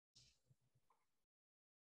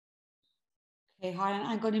Okay, Harlan,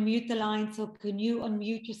 I'm going to mute the line. So can you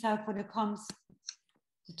unmute yourself when it comes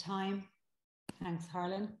to time? Thanks,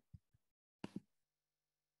 Harlan.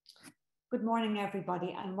 Good morning,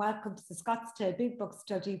 everybody, and welcome to the Scottsdale Big Book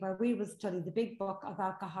Study, where we will study the Big Book of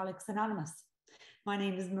Alcoholics Anonymous. My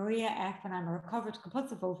name is Maria F., and I'm a recovered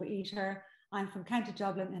compulsive overeater. I'm from County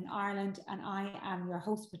Dublin in Ireland, and I am your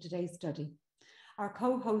host for today's study. Our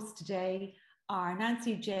co-hosts today are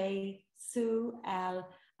Nancy J., Sue L.,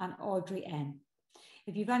 and Audrey N.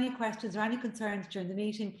 If you have any questions or any concerns during the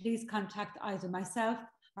meeting, please contact either myself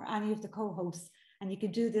or any of the co-hosts, and you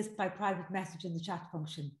can do this by private message in the chat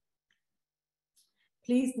function.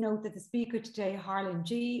 Please note that the speaker today, Harlan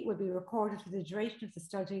G., will be recorded for the duration of the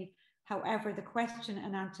study. However, the question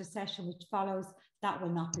and answer session which follows, that will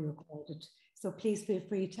not be recorded. So please feel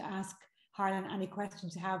free to ask Harlan any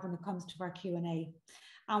questions you have when it comes to our Q&A.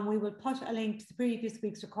 And we will put a link to the previous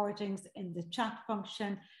week's recordings in the chat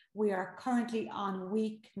function. We are currently on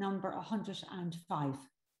week number 105.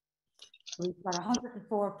 We've got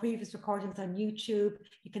 104 previous recordings on YouTube.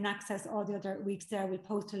 You can access all the other weeks there. We'll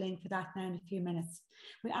post a link for that now in a few minutes.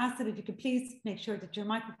 We ask that if you could please make sure that your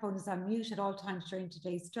microphone is on mute at all times during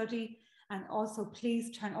today's study. And also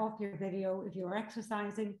please turn off your video if you are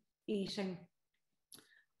exercising, eating,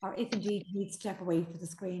 or if indeed you need to step away from the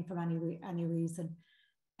screen for any reason.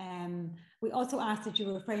 We also ask that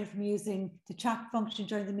you refrain from using the chat function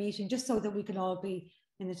during the meeting, just so that we can all be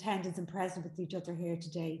in attendance and present with each other here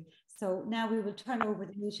today. So now we will turn over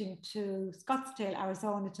the meeting to Scottsdale,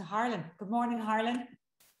 Arizona, to Harlan. Good morning, Harlan.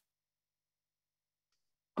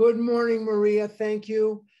 Good morning, Maria. Thank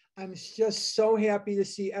you. I'm just so happy to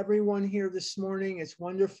see everyone here this morning. It's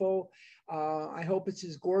wonderful. I hope it's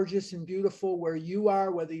as gorgeous and beautiful where you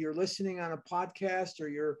are, whether you're listening on a podcast or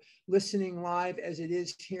you're listening live as it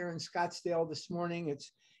is here in Scottsdale this morning.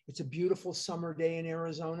 It's a beautiful summer day in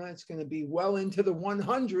Arizona. It's going to be well into the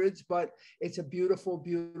 100s, but it's a beautiful,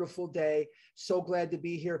 beautiful day. So glad to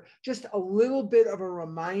be here. Just a little bit of a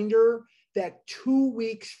reminder that 2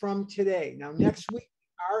 weeks from today, now next week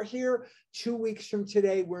we are here, 2 weeks from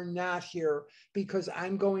today we're not here because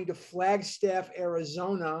I'm going to Flagstaff,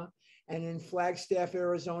 Arizona. And in Flagstaff,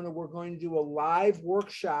 Arizona, we're going to do a live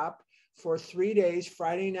workshop for 3 days,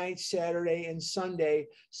 Friday night, Saturday, and Sunday.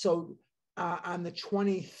 So on the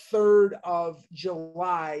 23rd of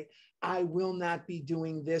July, I will not be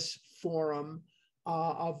doing this forum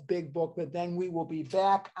of Big Book, but then we will be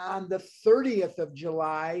back on the 30th of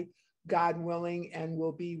July, God willing, and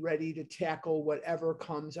we'll be ready to tackle whatever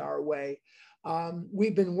comes our way.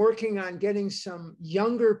 We've been working on getting some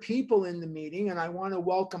younger people in the meeting, and I want to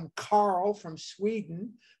welcome Carl from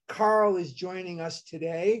Sweden. Carl is joining us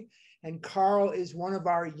today, and Carl is one of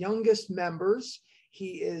our youngest members.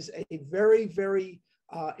 He is a very, very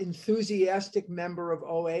enthusiastic member of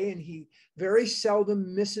OA, and he very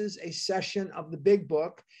seldom misses a session of the Big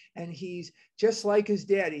Book. And he's just like his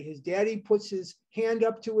daddy. His daddy puts his hand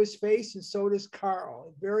up to his face, and so does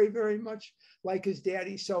Carl. Very, very much like his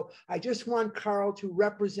daddy. So I just want Carl to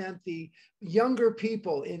represent the younger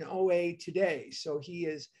people in OA today. So he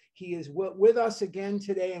is with us again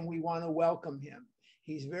today, and we want to welcome him.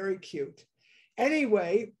 He's very cute.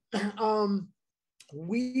 Anyway,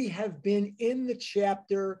 we have been in the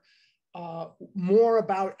chapter more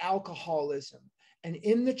about alcoholism. And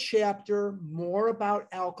in the chapter more about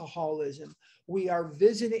alcoholism, we are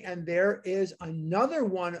visiting, and there is another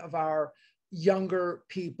one of our younger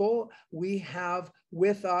people. We have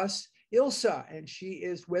with us Ilsa, and she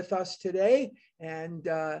is with us today. And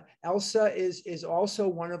Elsa is also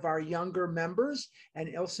one of our younger members, and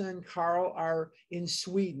Ilsa and Carl are in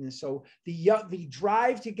Sweden. So the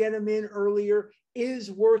drive to get them in earlier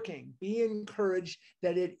is working. Be encouraged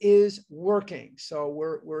that it is working. So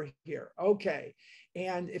we're here. Okay.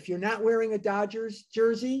 And if you're not wearing a Dodgers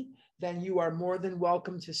jersey, then you are more than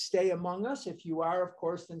welcome to stay among us. If you are, of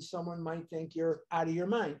course, then someone might think you're out of your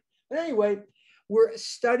mind. But anyway, we're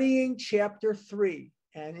studying chapter 3.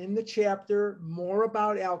 And in the chapter more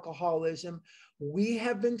about alcoholism, we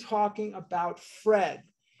have been talking about Fred.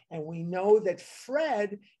 And we know that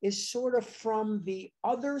Fred is sort of from the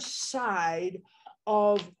other side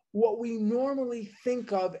of what we normally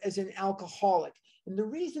think of as an alcoholic. And the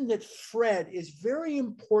reason that Fred is very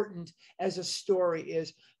important as a story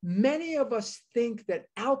is many of us think that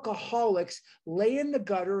alcoholics lay in the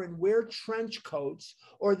gutter and wear trench coats,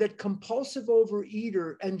 or that compulsive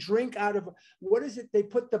overeater and drink out of, what is it? They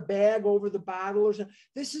put the bag over the bottle or something.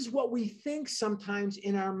 This is what we think sometimes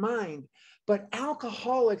in our mind. But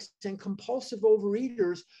alcoholics and compulsive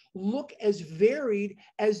overeaters look as varied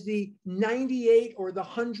as the 98 or the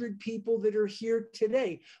 100 people that are here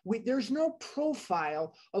today. There's no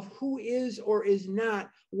profile of who is or is not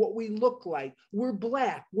what we look like. We're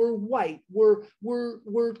black, we're white, we're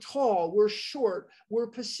tall, we're short, we're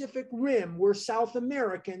Pacific Rim, we're South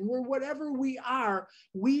American, we're whatever we are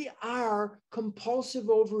compulsive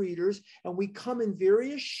overeaters, and we come in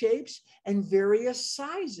various shapes and various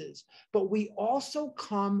sizes, but we also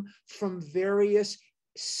come from various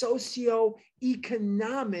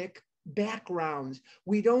socioeconomic backgrounds.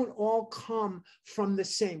 We don't all come from the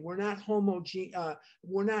same. We're not homogeneous.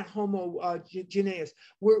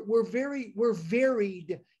 We're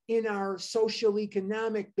varied in our social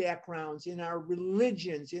economic backgrounds, in our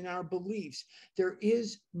religions, in our beliefs. There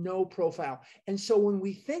is no profile. And so when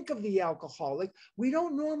we think of the alcoholic, we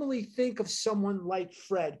don't normally think of someone like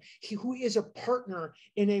Fred, who is a partner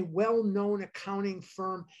in a well-known accounting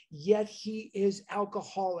firm, yet he is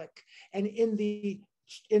alcoholic. And in the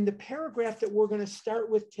paragraph that we're going to start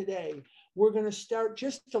with today, we're going to start,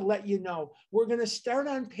 just to let you know, we're going to start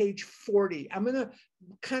on page 40. I'm going to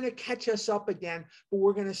kind of catch us up again, but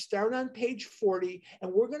we're going to start on page 40,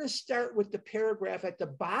 and we're going to start with the paragraph at the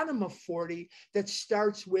bottom of 40 that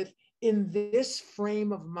starts with, "in this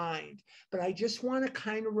frame of mind." But I just want to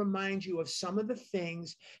kind of remind you of some of the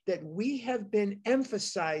things that we have been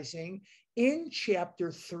emphasizing in chapter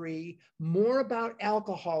 3, more about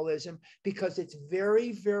alcoholism, because it's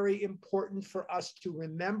very, very important for us to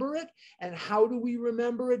remember it. And how do we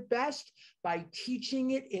remember it best? By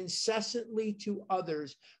teaching it incessantly to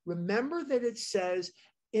others. Remember that it says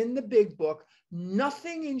in the big book,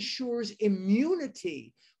 nothing ensures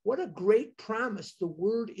immunity. What a great promise, the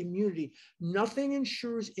word immunity. Nothing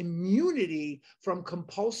ensures immunity from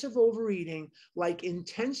compulsive overeating like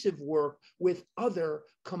intensive work with other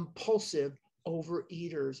compulsive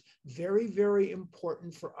overeaters. Very, very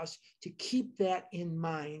important for us to keep that in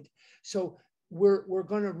mind. So we're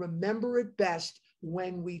going to remember it best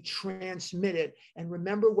when we transmit it. And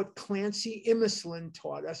remember what Clancy Imislund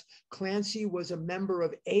taught us. Clancy was a member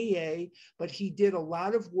of AA, but he did a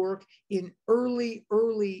lot of work in early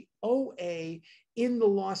OA in the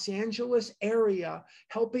Los Angeles area,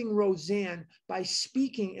 helping Roseanne by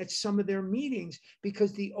speaking at some of their meetings,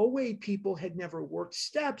 because the OA people had never worked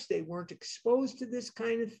steps. They weren't exposed to this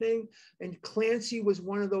kind of thing. And Clancy was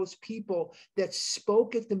one of those people that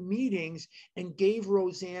spoke at the meetings and gave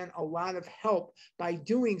Roseanne a lot of help by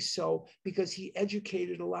doing so, because he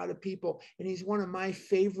educated a lot of people. And he's one of my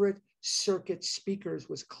favorite circuit speakers,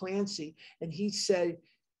 was Clancy. And he said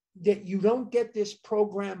that you don't get this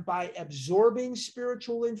program by absorbing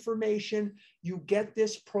spiritual information. You get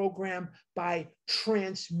this program by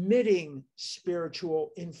transmitting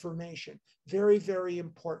spiritual information. Very, very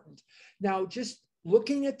important. Now, just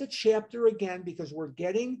looking at the chapter again, because we're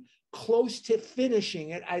getting close to finishing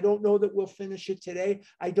it. I don't know that we'll finish it today.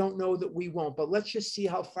 I don't know that we won't, but let's just see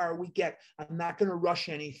how far we get. I'm not going to rush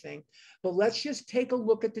anything, but let's just take a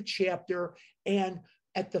look at the chapter. And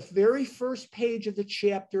at the very first page of the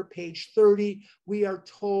chapter, page 30, we're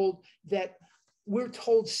told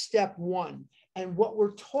step 1. And what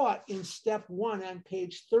we're taught in step 1 on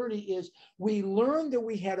page 30 is we learned that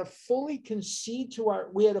we had to fully concede to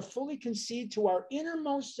our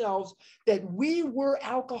innermost selves that we were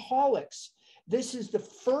alcoholics. This is the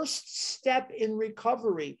first step in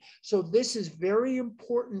recovery. So this is very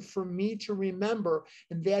important for me to remember,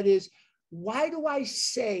 and that is, why do I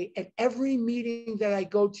say at every meeting that I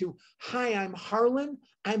go to, "Hi, I'm Harlan,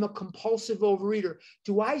 I'm a compulsive overeater"?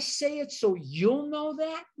 Do I say it so you'll know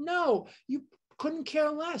that? No, you couldn't care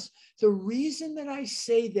less. The reason that I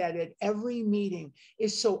say that at every meeting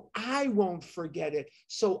is so I won't forget it,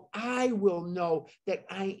 so I will know that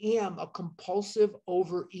I am a compulsive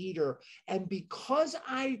overeater. And because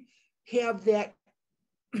I have that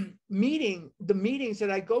the meetings that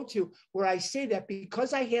I go to where I say that,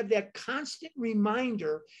 because I have that constant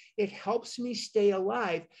reminder, it helps me stay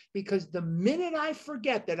alive, because the minute I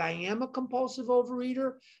forget that I am a compulsive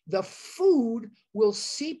overeater, the food will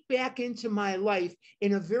seep back into my life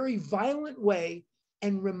in a very violent way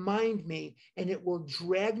and remind me, and it will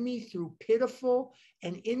drag me through pitiful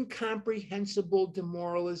and incomprehensible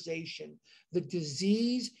demoralization. The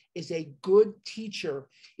disease is a good teacher.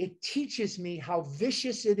 It teaches me how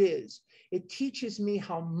vicious it is. It teaches me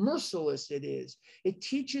how merciless it is. It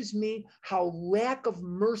teaches me how lack of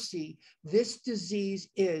mercy this disease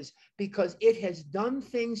is, because it has done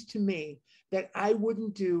things to me that I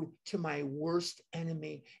wouldn't do to my worst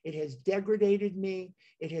enemy. It has degraded me.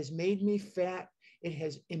 It has made me fat. It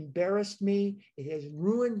has embarrassed me. It has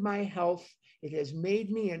ruined my health. It has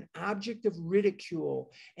made me an object of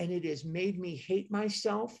ridicule, and it has made me hate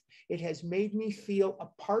myself. It has made me feel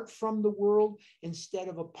apart from the world instead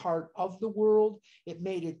of a part of the world. It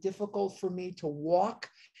made it difficult for me to walk.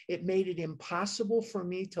 It made it impossible for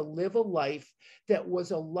me to live a life that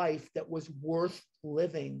was worth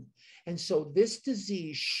living. And so this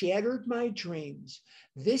disease shattered my dreams.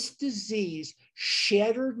 This disease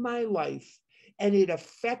shattered my life. And it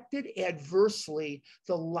affected adversely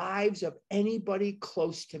the lives of anybody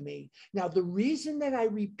close to me. Now, the reason that I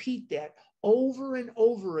repeat that over and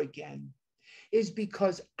over again is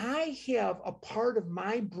because I have a part of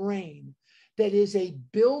my brain that is a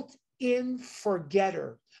built-in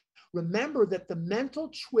forgetter. Remember that the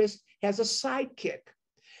mental twist has a sidekick,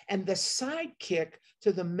 and the sidekick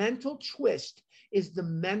to the mental twist is the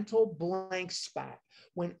mental blank spot.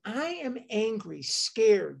 When I am angry,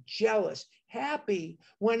 scared, jealous, happy,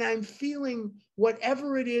 when I'm feeling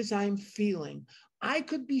whatever it is I'm feeling, I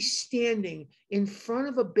could be standing in front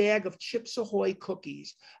of a bag of Chips Ahoy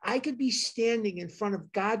cookies. I could be standing in front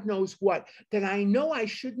of God knows what that I know I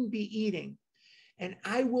shouldn't be eating. And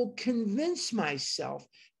I will convince myself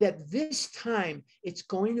that this time it's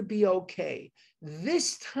going to be okay.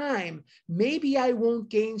 This time, maybe I won't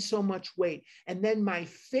gain so much weight. And then my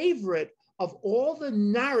favorite of all the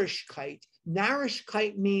Narishkeit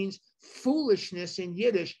means foolishness in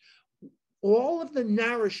Yiddish. All of the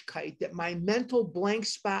Narishkeit that my mental blank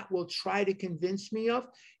spot will try to convince me of,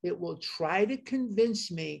 it will try to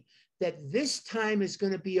convince me that this time is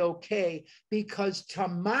going to be okay because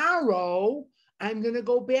tomorrow I'm going to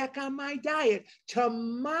go back on my diet.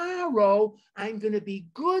 Tomorrow, I'm going to be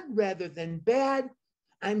good rather than bad.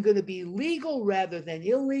 I'm going to be legal rather than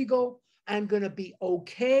illegal. I'm going to be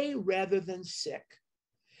okay rather than sick.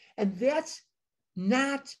 And that's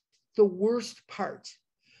not the worst part.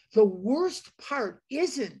 The worst part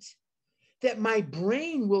isn't that my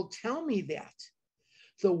brain will tell me that.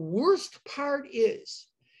 The worst part is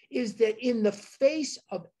that in the face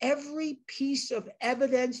of every piece of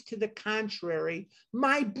evidence to the contrary,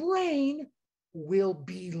 my brain will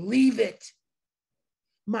believe it.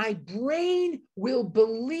 My brain will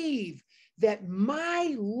believe that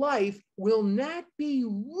my life will not be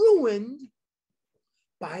ruined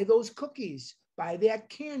by those cookies, by that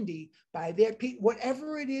candy, by that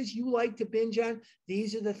whatever it is you like to binge on.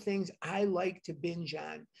 These are the things I like to binge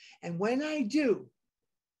on. And when I do,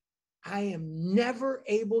 I am never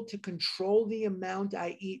able to control the amount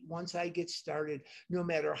I eat once I get started. No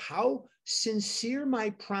matter how sincere my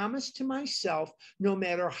promise to myself, no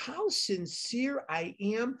matter how sincere I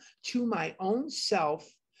am to my own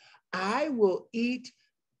self, I will eat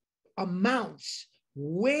amounts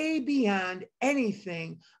way beyond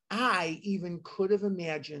anything I even could have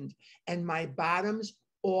imagined. And my bottoms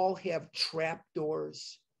all have trap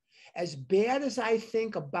doors. As bad as I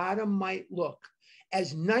think a bottom might look,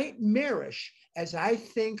 as nightmarish as I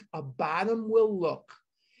think a bottom will look,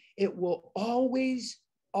 it will always,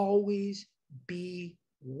 always be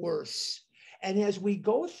worse. And as we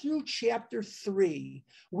go through chapter 3,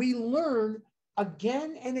 we learn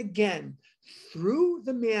again and again through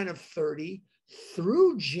the man of 30,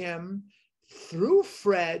 through Jim, through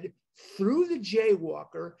Fred, through the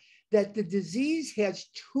jaywalker, that the disease has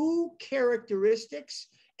 2 characteristics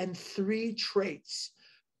and 3 traits.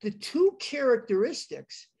 The 2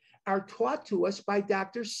 characteristics are taught to us by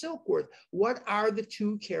Dr. Silkworth. What are the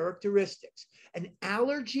 2 characteristics? An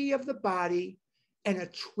allergy of the body and a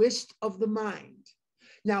twist of the mind.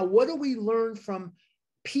 Now, what do we learn from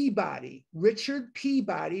Peabody? Richard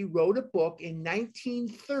Peabody wrote a book in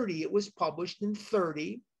 1930. It was published in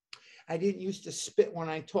 30. I didn't used to spit when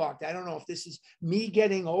I talked. I don't know if this is me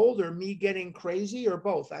getting old or me getting crazy or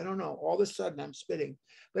both. I don't know. All of a sudden I'm spitting.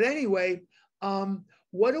 But anyway,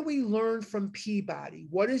 what do we learn from Peabody?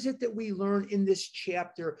 What is it that we learn in this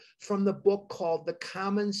chapter from the book called The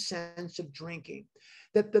Common Sense of Drinking?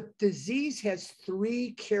 That the disease has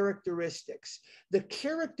 3 characteristics. The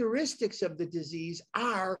characteristics of the disease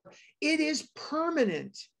are, it is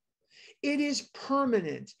permanent. It is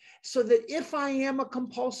permanent. So that if I am a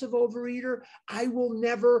compulsive overeater, I will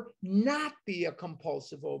never not be a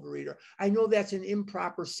compulsive overeater. I know that's an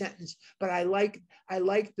improper sentence, but I like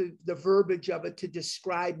the verbiage of it to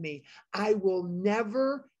describe me. I will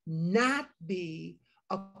never not be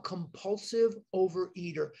a compulsive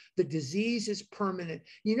overeater. The disease is permanent.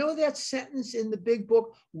 You know that sentence in the big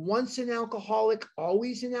book, once an alcoholic,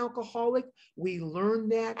 always an alcoholic? We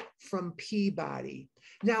learned that from Peabody.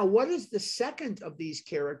 Now, what is the second of these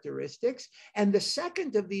characteristics? And the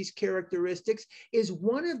second of these characteristics is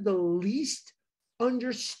one of the least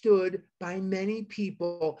understood by many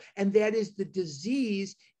people, and that is the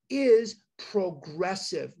disease is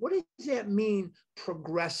progressive. What does that mean,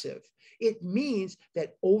 progressive? It means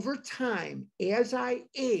that over time, as I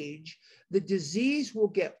age, the disease will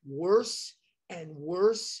get worse and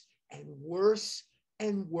worse and worse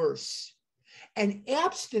and worse. And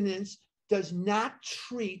abstinence does not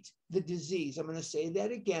treat the disease. I'm going to say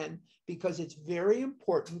that again because it's very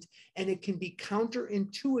important, and it can be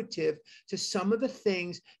counterintuitive to some of the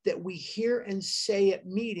things that we hear and say at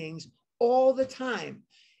meetings all the time.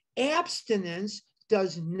 Abstinence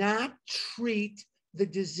does not treat the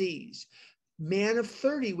disease. Man of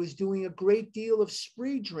 30 was doing a great deal of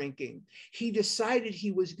spree drinking. He decided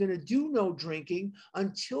he was going to do no drinking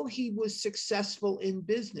until he was successful in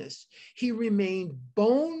business. He remained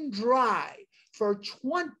bone dry for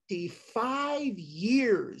 25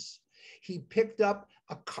 years. He picked up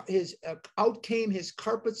out came his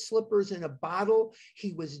carpet slippers in a bottle.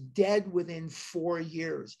 He was dead within 4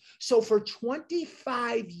 years. So for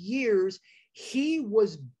 25 years, he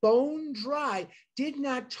was bone dry, did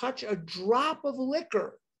not touch a drop of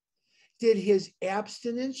liquor. Did his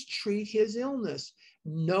abstinence treat his illness?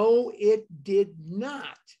 No, it did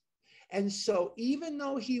not. And so even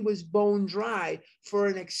though he was bone dry for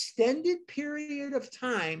an extended period of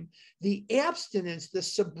time, the abstinence, the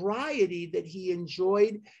sobriety that he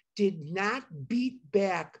enjoyed did not beat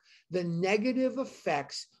back the negative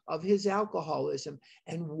effects of his alcoholism.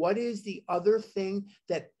 And what is the other thing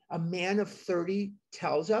that a man of 30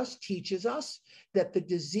 tells us, teaches us? That the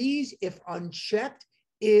disease, if unchecked,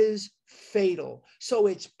 is fatal. So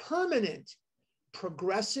it's permanent,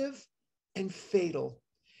 progressive, and fatal.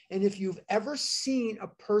 And if you've ever seen a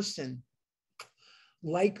person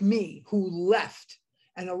like me who left,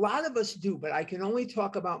 and a lot of us do, but I can only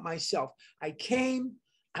talk about myself. I came,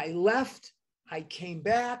 I left, I came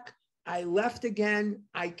back, I left again,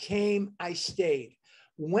 I came, I stayed.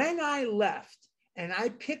 When I left and I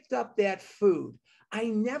picked up that food, I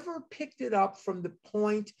never picked it up from the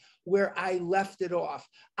point where I left it off.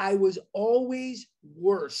 I was always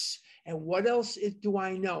worse. And what else do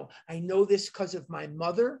I know? I know this because of my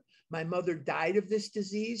mother. My mother died of this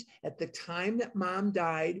disease. At the time that mom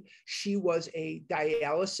died, she was a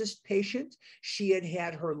dialysis patient. She had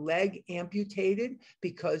had her leg amputated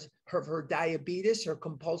because of her diabetes, her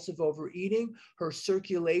compulsive overeating. Her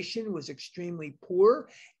circulation was extremely poor.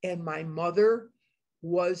 And my mother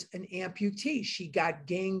was an amputee. She got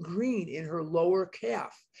gangrene in her lower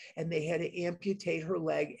calf, and they had to amputate her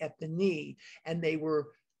leg at the knee. And they were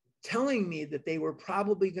telling me that they were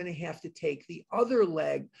probably going to have to take the other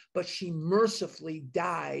leg, but she mercifully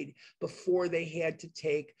died before they had to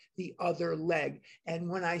take the other leg. And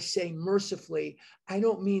when I say mercifully, I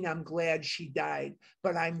don't mean I'm glad she died,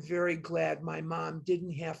 but I'm very glad my mom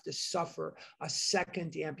didn't have to suffer a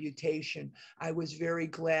second amputation. I was very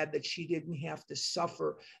glad that she didn't have to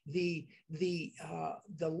suffer the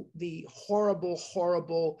horrible,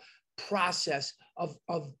 horrible process of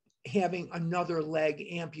having another leg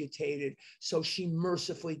amputated. So she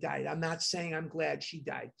mercifully died. I'm not saying I'm glad she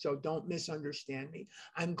died, so don't misunderstand me.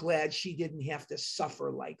 I'm glad she didn't have to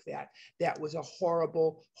suffer like that. That was a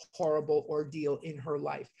horrible, horrible ordeal in her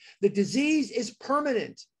life. The disease is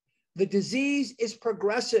permanent. The disease is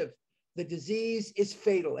progressive. The disease is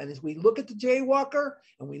fatal. And as we look at the jaywalker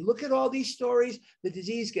and we look at all these stories, the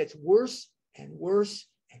disease gets worse and worse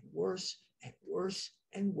and worse and worse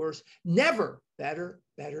and worse. Never better,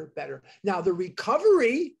 better, better. Now, the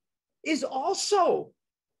recovery is also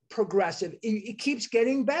progressive. It keeps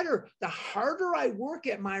getting better. The harder I work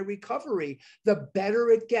at my recovery, the better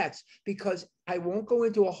it gets, because I won't go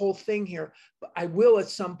into a whole thing here, but I will at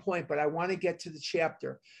some point, but I want to get to the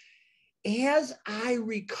chapter. As I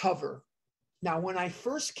recover, now, when I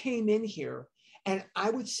first came in here, and I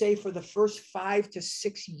would say for the first 5 to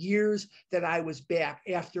 6 years that I was back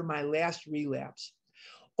after my last relapse,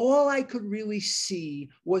 all I could really see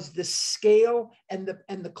was the scale and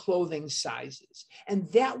the clothing sizes. And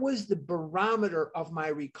that was the barometer of my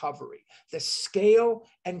recovery, the scale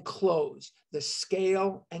and clothes, the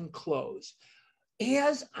scale and clothes.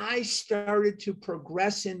 As I started to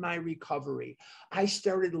progress in my recovery, I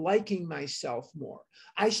started liking myself more.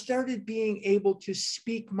 I started being able to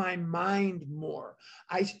speak my mind more.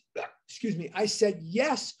 I said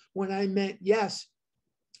yes when I meant yes,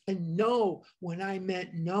 and no when I meant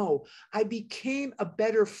no. I became a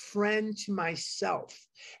better friend to myself,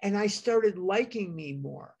 and I started liking me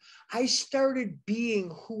more. I started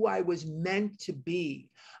being who I was meant to be.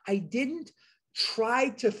 I didn't try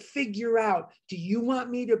to figure out, do you want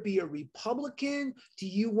me to be a Republican? Do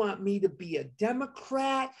you want me to be a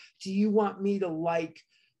Democrat? Do you want me to like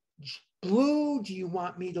blue? Do you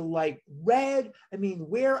want me to like red? I mean,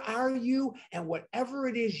 where are you? And whatever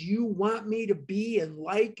it is you want me to be and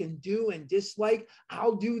like and do and dislike,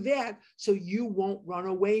 I'll do that so you won't run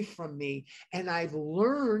away from me. And I've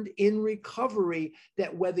learned in recovery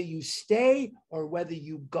that whether you stay or whether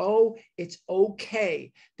you go, it's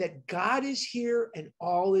okay, that God is here and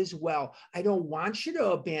all is well. I don't want you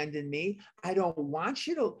to abandon me. I don't want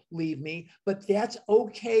you to leave me, but that's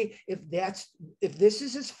okay. If this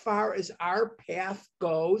is as far as our path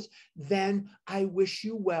goes, then I wish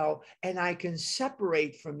you well, and I can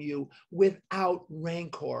separate from you without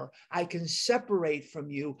rancor. I can separate from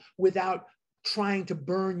you without trying to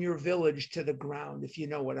burn your village to the ground, if you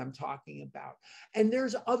know what I'm talking about. And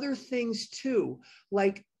there's other things too,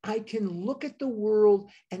 like I can look at the world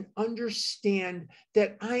and understand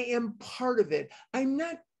that I am part of it. I'm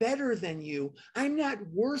not better than you. I'm not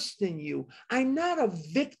worse than you. I'm not a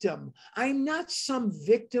victim. I'm not some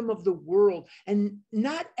victim of the world. And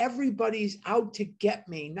not everybody's out to get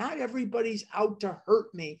me. Not everybody's out to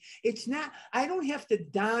hurt me. It's not, I don't have to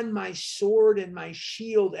don my sword and my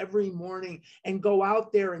shield every morning and go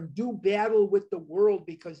out there and do battle with the world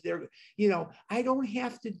because they're, I don't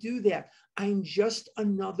have to do that. I'm just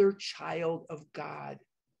another child of God.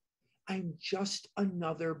 I'm just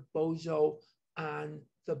another bozo on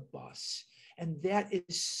the bus. And that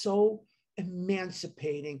is so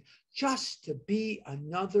emancipating, just to be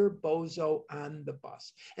another bozo on the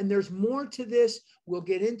bus. And there's more to this. We'll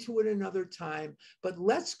get into it another time, but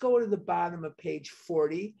let's go to the bottom of page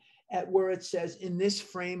 40 at where it says, in this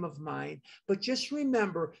frame of mind. But just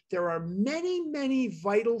remember, there are many, many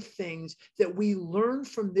vital things that we learn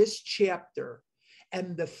from this chapter.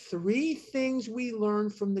 And the three things we learn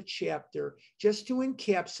from the chapter, just to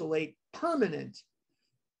encapsulate: permanent,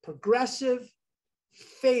 progressive,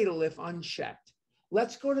 fatal if unchecked.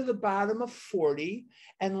 Let's go to the bottom of 40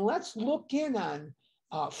 and let's look in on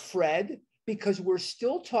Fred, because we're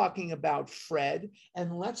still talking about Fred.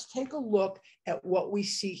 And let's take a look at what we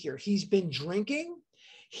see here. He's been drinking.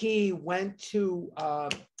 He went on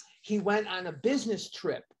a business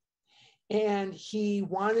trip, and he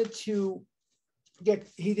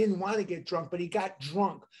didn't want to get drunk, but he got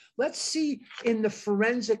drunk. Let's see in the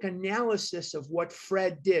forensic analysis of what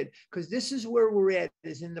Fred did, because this is where we're at,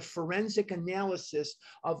 is in the forensic analysis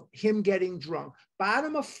of him getting drunk.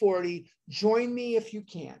 Bottom of 40, join me if you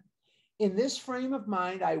can. In this frame of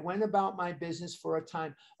mind, I went about my business for a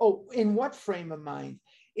time. Oh, in what frame of mind?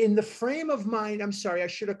 In the frame of mind, I'm sorry, I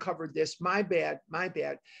should have covered this. My bad.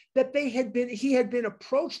 That he had been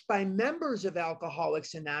approached by members of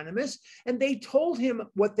Alcoholics Anonymous, and they told him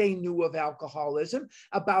what they knew of alcoholism,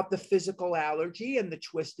 about the physical allergy and the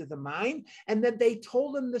twist of the mind. And then they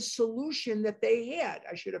told him the solution that they had.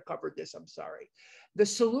 I should have covered this. I'm sorry. The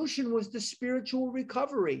solution was the spiritual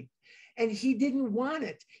recovery. And he didn't want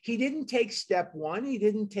it. He didn't take step one. He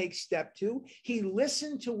didn't take step two. He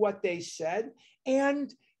listened to what they said.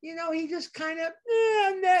 And, he just kind of,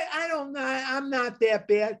 I don't know. I'm not that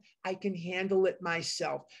bad. I can handle it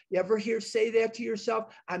myself. You ever say that to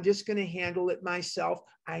yourself? I'm just going to handle it myself.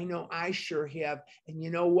 I know I sure have. And you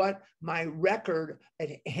know what? My record at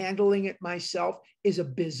handling it myself is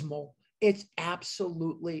abysmal. It's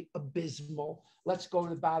absolutely abysmal. Let's go to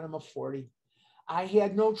the bottom of 40. I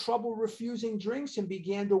had no trouble refusing drinks and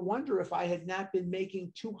began to wonder if I had not been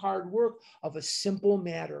making too hard work of a simple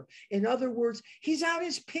matter. In other words, he's on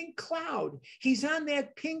his pink cloud. He's on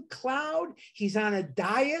that pink cloud. He's on a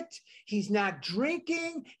diet. He's not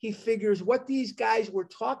drinking. He figures what these guys were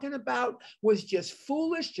talking about was just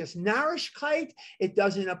foolish, just Narishkeit. It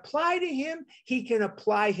doesn't apply to him. He can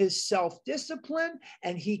apply his self-discipline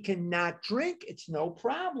and he cannot drink. It's no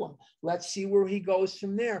problem. Let's see where he goes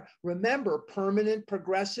from there. Remember, permanent,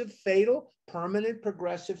 progressive, fatal, permanent,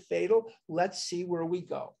 progressive, fatal. Let's see where we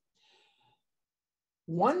go.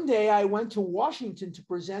 One day I went to Washington to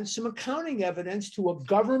present some accounting evidence to a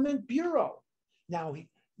government bureau. Now,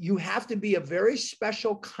 you have to be a very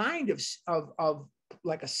special kind of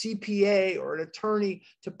like a CPA or an attorney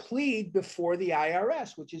to plead before the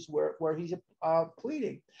IRS, which is where he's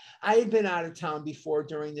pleading. I had been out of town before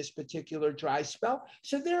during this particular dry spell,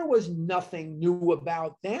 so there was nothing new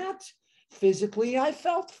about that. Physically, I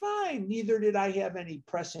felt fine. Neither did I have any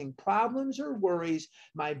pressing problems or worries.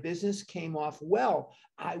 My business came off well.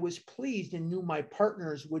 I was pleased and knew my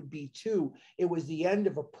partners would be too. It was the end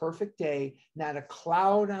of a perfect day, not a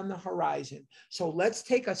cloud on the horizon. So let's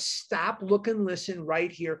take a stop, look, and listen right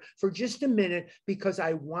here for just a minute, because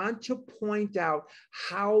I want to point out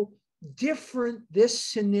how different this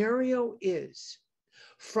scenario is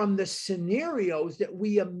from the scenarios that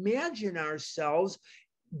we imagine ourselves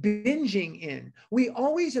binging in. We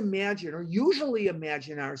always imagine, or usually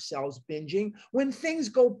imagine, ourselves binging when things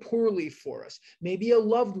go poorly for us. Maybe a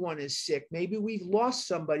loved one is sick. Maybe we've lost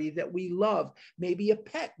somebody that we love. Maybe a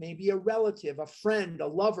pet, maybe a relative, a friend, a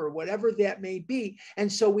lover, whatever that may be. And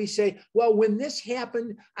so we say, well, when this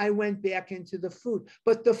happened, I went back into the food.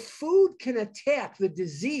 But the food can attack the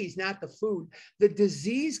disease, not the food. The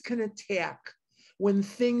disease can attack when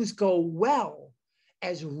things go well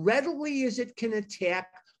as readily as it can attack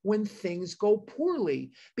when things go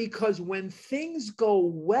poorly. Because when things go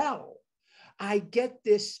well, I get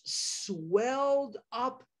this swelled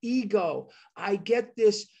up ego. I get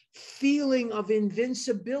this feeling of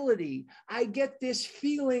invincibility. I get this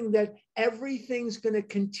feeling that everything's going to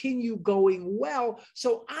continue going well.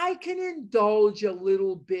 So I can indulge a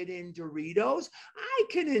little bit in Doritos. I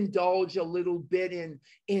can indulge a little bit in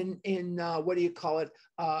what do you call it?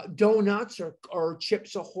 Donuts or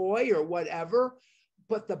Chips Ahoy or whatever.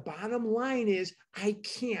 But the bottom line is, I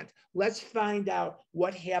can't. Let's find out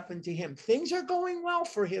what happened to him. Things are going well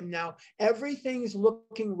for him now. Everything's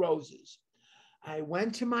looking roses. I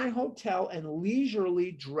went to my hotel and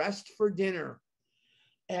leisurely dressed for dinner.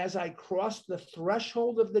 As I crossed the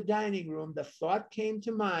threshold of the dining room, the thought came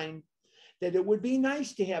to mind that it would be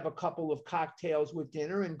nice to have a couple of cocktails with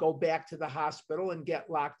dinner and go back to the hospital and get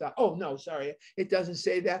locked up. Oh, no, sorry, it doesn't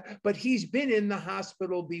say that. But he's been in the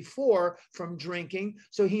hospital before from drinking.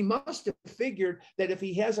 So he must have figured that if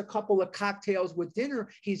he has a couple of cocktails with dinner,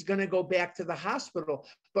 he's going to go back to the hospital.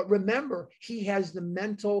 But remember, he has the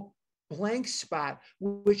mental blank spot,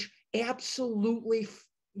 which absolutely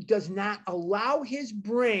does not allow his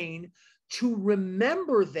brain to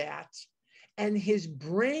remember that. And his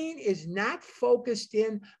brain is not focused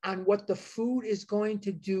in on what the food is going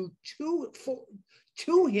to do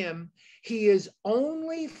to him. He is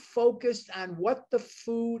only focused on what the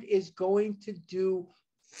food is going to do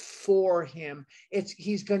for him.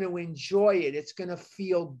 He's going to enjoy it. It's going to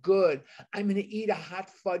feel good. I'm going to eat a hot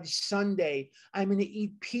fudge sundae. I'm going to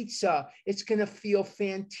eat pizza. It's going to feel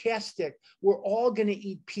fantastic. We're all going to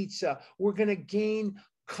eat pizza. We're going to gain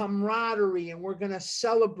camaraderie and we're going to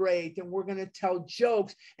celebrate and we're going to tell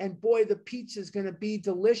jokes. And boy, the pizza is going to be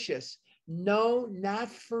delicious. No, not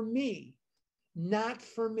for me. Not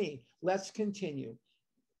for me. Let's continue.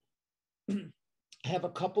 Have a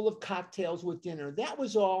couple of cocktails with dinner. That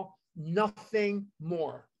was all, nothing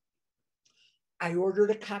more. I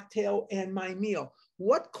ordered a cocktail and my meal.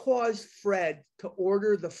 What caused Fred to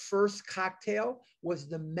order the first cocktail was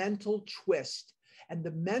the mental twist. And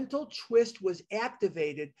the mental twist was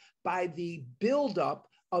activated by the buildup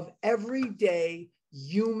of everyday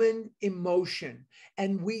human emotion.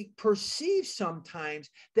 And we perceive sometimes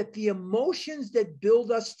that the emotions that build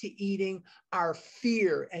us to eating are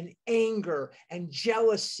fear and anger and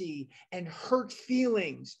jealousy and hurt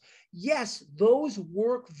feelings. Yes, those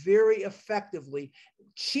work very effectively.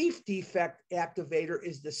 Chief defect activator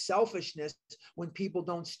is the selfishness when people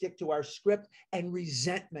don't stick to our script, and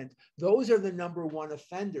resentment. Those are the number one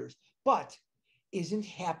offenders. But isn't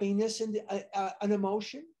happiness an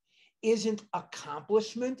emotion? Isn't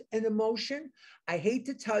accomplishment an emotion? I hate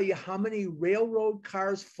to tell you how many railroad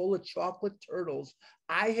cars full of chocolate turtles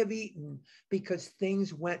I have eaten because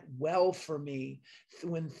things went well for me.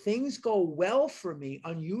 When things go well for me,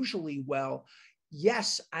 unusually well,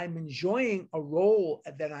 yes, I'm enjoying a role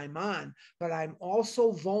that I'm on, but I'm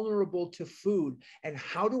also vulnerable to food. And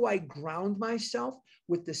how do I ground myself?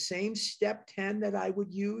 With the same step 10 that I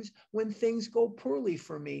would use when things go poorly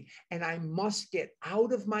for me. And I must get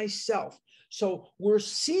out of myself. So we're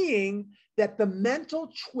seeing that the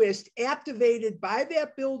mental twist activated by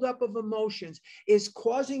that buildup of emotions is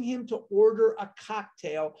causing him to order a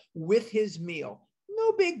cocktail with his meal.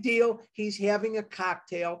 No big deal. He's having a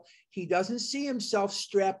cocktail. He doesn't see himself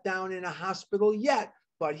strapped down in a hospital yet,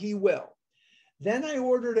 but he will. Then I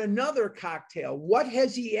ordered another cocktail. What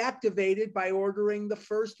has he activated by ordering the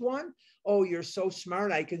first one? Oh, you're so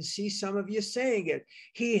smart. I can see some of you saying it.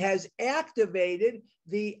 He has activated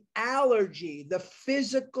the allergy, the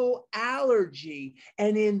physical allergy.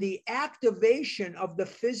 And in the activation of the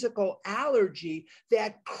physical allergy,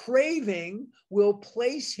 that craving will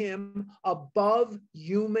place him above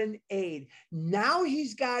human aid. Now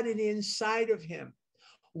he's got it inside of him.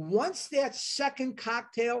 Once that second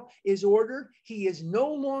cocktail is ordered, he is no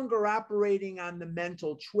longer operating on the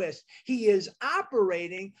mental twist. He is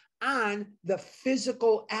operating on the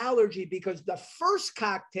physical allergy because the first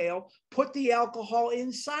cocktail put the alcohol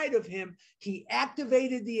inside of him. He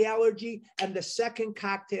activated the allergy, and the second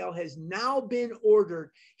cocktail has now been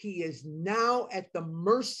ordered. He is now at the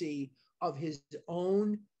mercy of his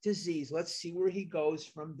own disease. Let's see where he goes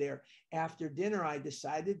from there. After dinner, I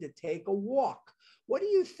decided to take a walk. What do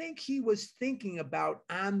you think he was thinking about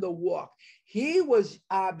on the walk? He was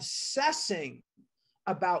obsessing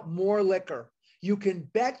about more liquor. You can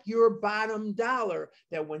bet your bottom dollar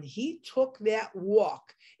that when he took that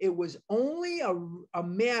walk, it was only a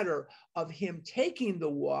matter of him taking the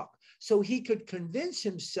walk so he could convince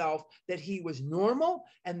himself that he was normal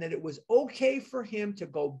and that it was okay for him to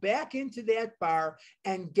go back into that bar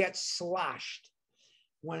and get sloshed.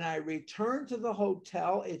 When I returned to the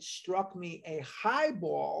hotel, it struck me a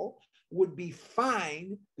highball would be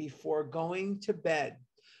fine before going to bed.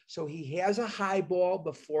 So he has a highball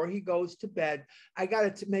before he goes to bed. I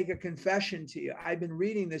got to make a confession to you. I've been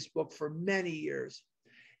reading this book for many years.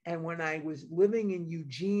 And when I was living in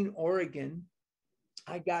Eugene, Oregon,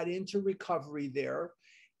 I got into recovery there.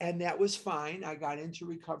 And that was fine. I got into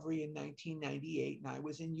recovery in 1998, and I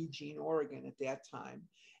was in Eugene, Oregon at that time.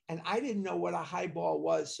 And I didn't know what a highball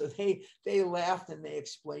was. So they laughed and they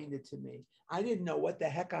explained it to me. I didn't know what the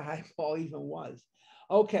heck a highball even was.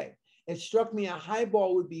 Okay. It struck me a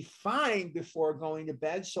highball would be fine before going to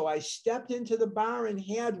bed. So I stepped into the bar and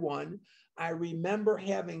had one. I remember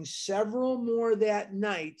having several more that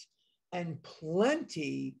night and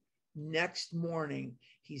plenty next morning.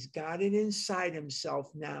 He's got it inside himself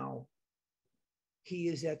now. He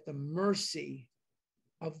is at the mercy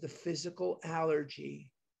of the physical allergy.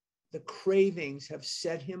 The cravings have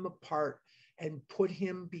set him apart and put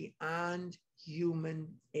him beyond human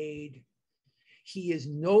aid. He is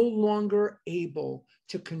no longer able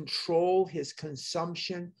to control his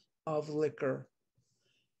consumption of liquor.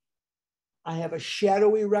 I have a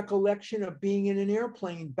shadowy recollection of being in an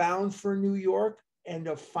airplane bound for New York and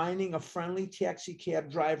of finding a friendly taxi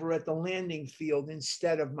cab driver at the landing field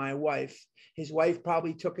instead of my wife. His wife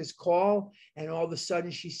probably took his call, and all of a sudden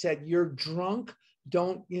she said, "You're drunk.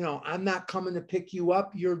 Don't, I'm not coming to pick you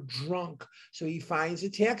up. You're drunk." So he finds a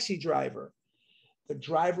taxi driver. The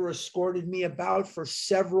driver escorted me about for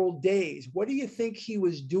several days. What do you think he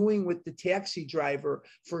was doing with the taxi driver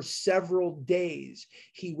for several days?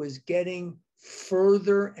 He was getting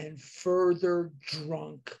further and further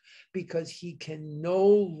drunk because he can no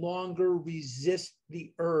longer resist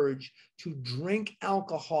the urge to drink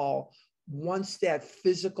alcohol once that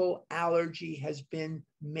physical allergy has been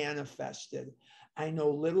manifested. I know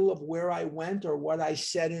little of where I went or what I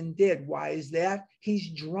said and did. Why is that? He's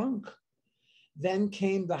drunk. Then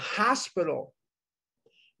came the hospital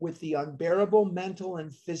with the unbearable mental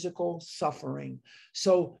and physical suffering.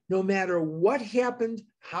 So no matter what happened,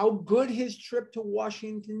 how good his trip to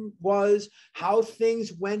Washington was, how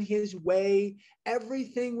things went his way,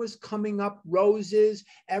 everything was coming up roses,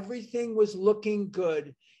 everything was looking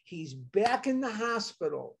good. He's back in the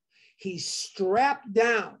hospital. He's strapped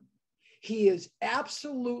down. He is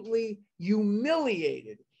absolutely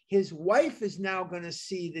humiliated. His wife is now going to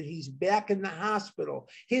see that he's back in the hospital.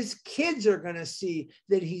 His kids are going to see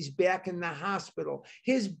that he's back in the hospital.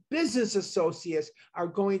 His business associates are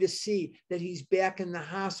going to see that he's back in the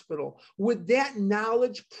hospital. Would that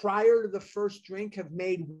knowledge prior to the first drink have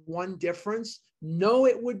made one difference? No,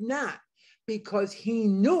 it would not, because he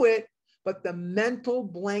knew it, but the mental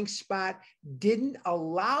blank spot didn't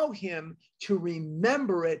allow him to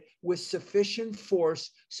remember it with sufficient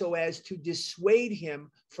force so as to dissuade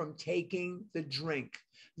him from taking the drink.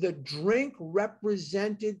 The drink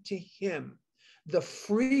represented to him the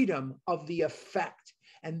freedom of the effect,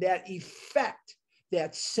 and that effect,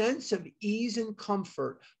 that sense of ease and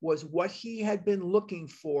comfort, was what he had been looking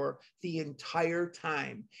for the entire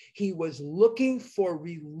time. He was looking for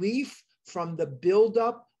relief from the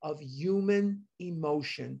buildup of human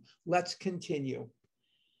emotion. Let's continue.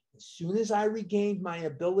 As soon as I regained my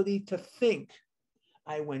ability to think,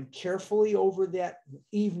 I went carefully over that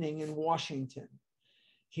evening in Washington.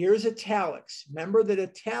 Here's italics. Remember that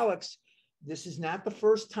italics, this is not the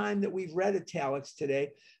first time that we've read italics today.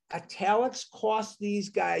 Italics cost these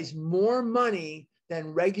guys more money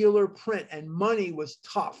than regular print, and money was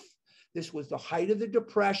tough. This was the height of the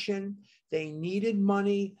Depression. They needed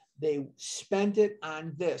money. They spent it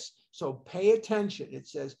on this. So pay attention. It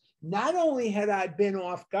says, not only had I been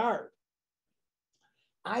off guard,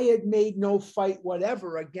 I had made no fight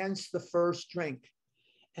whatever against the first drink.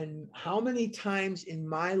 And how many times in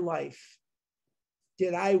my life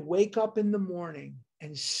did I wake up in the morning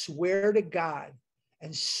and swear to God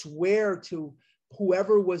and swear to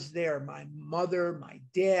whoever was there, my mother, my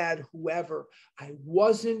dad, whoever, I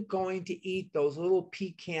wasn't going to eat those little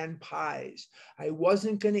pecan pies. I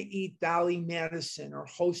wasn't going to eat Dolly Madison or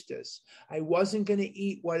Hostess. I wasn't going to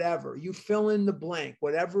eat whatever. You fill in the blank,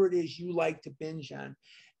 whatever it is you like to binge on.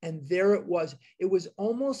 And there it was. It was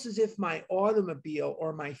almost as if my automobile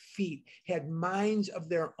or my feet had minds of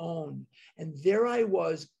their own. And there I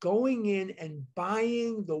was going in and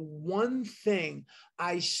buying the one thing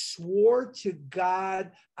I swore to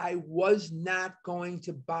God I was not going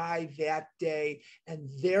to buy that day. And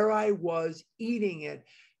there I was eating it,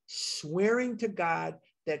 swearing to God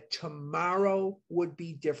that tomorrow would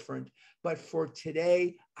be different. But for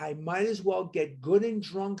today, I might as well get good and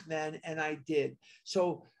drunk then. And I did.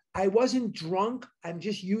 So I wasn't drunk. I'm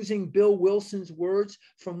just using Bill Wilson's words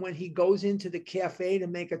from when he goes into the cafe to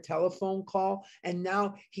make a telephone call. And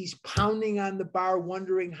now he's pounding on the bar,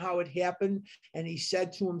 wondering how it happened. And he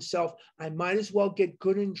said to himself, I might as well get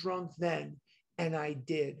good and drunk then. And I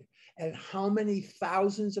did. And how many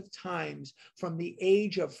thousands of times from the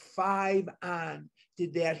age of 5 on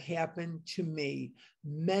did that happen to me?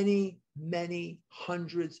 Many, many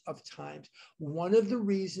hundreds of times. One of the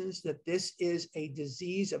reasons that this is a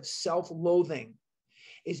disease of self-loathing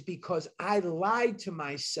is because I lied to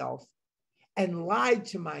myself and lied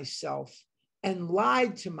to myself and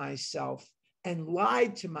lied to myself and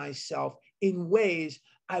lied to myself in ways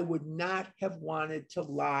I would not have wanted to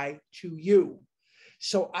lie to you.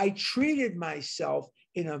 So I treated myself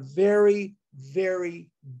in a very, very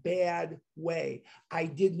bad way. I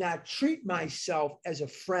did not treat myself as a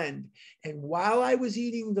friend. And while I was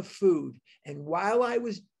eating the food, and while I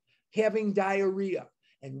was having diarrhea,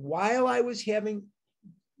 and while I was having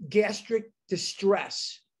gastric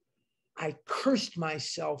distress, I cursed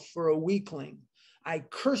myself for a weakling. I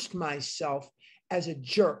cursed myself as a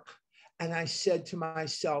jerk. And I said to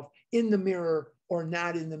myself, in the mirror or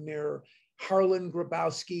not in the mirror, Harlan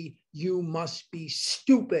Grabowski, you must be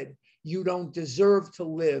stupid. You don't deserve to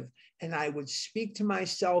live. And I would speak to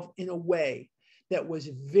myself in a way that was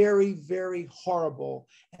very, very horrible.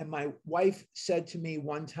 And my wife said to me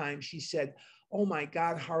one time, she said, oh my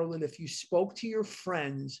God, Harlan, if you spoke to your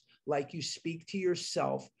friends like you speak to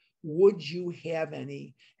yourself, would you have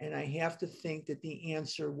any? And I have to think that the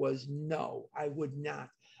answer was no, I would not.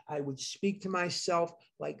 I would speak to myself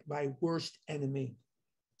like my worst enemy.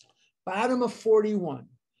 Bottom of 41.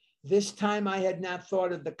 This time I had not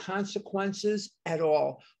thought of the consequences at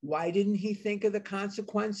all. Why didn't he think of the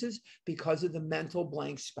consequences? Because of the mental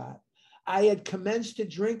blank spot. I had commenced to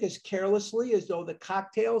drink as carelessly as though the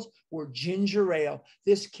cocktails were ginger ale.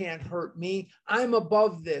 This can't hurt me. I'm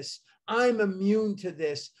above this. I'm immune to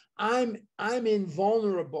this. I'm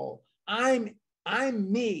invulnerable. I'm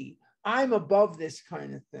me. I'm above this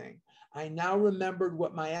kind of thing. I now remembered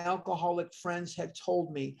what my alcoholic friends had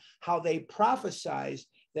told me, how they prophesied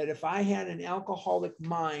that if I had an alcoholic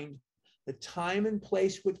mind, the time and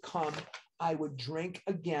place would come, I would drink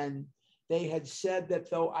again. They had said that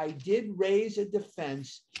though I did raise a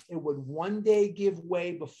defense, it would one day give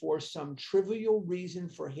way before some trivial reason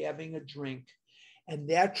for having a drink. And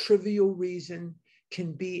that trivial reason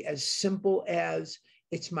can be as simple as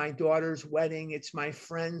it's my daughter's wedding, it's my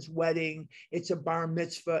friend's wedding, it's a bar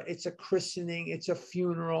mitzvah, it's a christening, it's a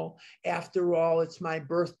funeral. After all, it's my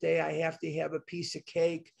birthday, I have to have a piece of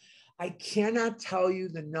cake. I cannot tell you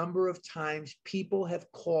the number of times people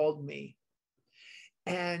have called me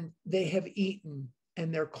and they have eaten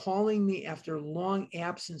and they're calling me after long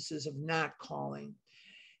absences of not calling.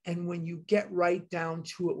 And when you get right down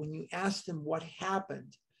to it, when you ask them what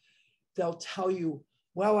happened, they'll tell you,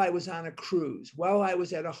 well, I was on a cruise. Well, I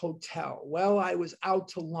was at a hotel. Well, I was out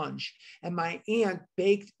to lunch. And my aunt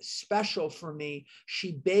baked special for me.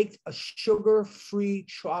 She baked a sugar-free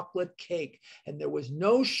chocolate cake. And there was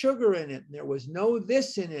no sugar in it. And there was no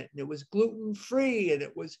this in it. And it was gluten-free. And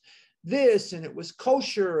it was this. And it was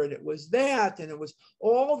kosher. And it was that. And it was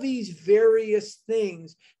all these various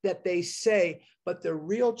things that they say. But the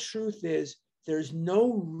real truth is there's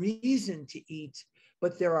no reason to eat.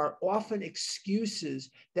 But there are often excuses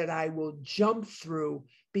that I will jump through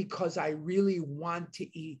because I really want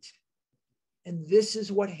to eat. And this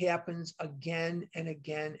is what happens again and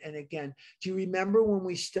again and again. Do you remember when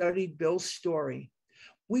we studied Bill's story?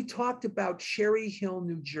 We talked about Cherry Hill,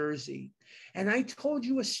 New Jersey. And I told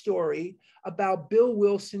you a story about Bill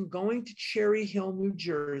Wilson going to Cherry Hill, New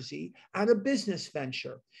Jersey on a business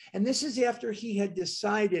venture. And this is after he had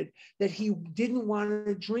decided that he didn't want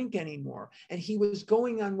to drink anymore. And he was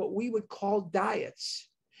going on what we would call diets.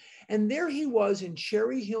 And there he was in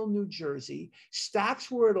Cherry Hill, New Jersey. Stocks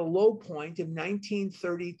were at a low point in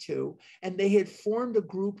 1932, and they had formed a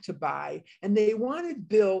group to buy. And they wanted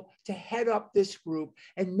Bill to head up this group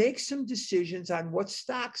and make some decisions on what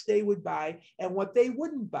stocks they would buy and what they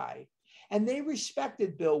wouldn't buy. And they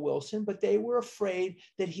respected Bill Wilson, but they were afraid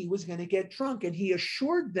that he was going to get drunk. And he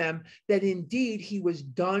assured them that indeed he was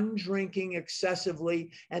done drinking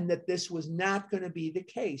excessively and that this was not going to be the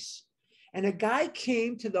case. And a guy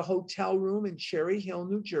came to the hotel room in Cherry Hill,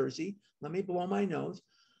 New Jersey. Let me blow my nose.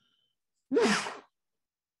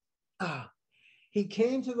 He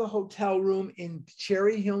came to the hotel room in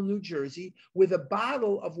Cherry Hill, New Jersey, with a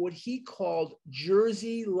bottle of what he called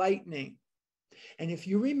Jersey Lightning. And if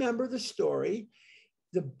you remember the story,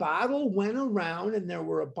 the bottle went around and there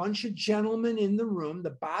were a bunch of gentlemen in the room.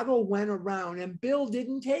 The bottle went around and Bill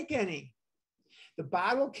didn't take any. The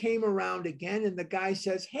bottle came around again and the guy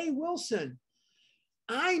says, "Hey, Wilson,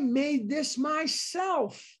 I made this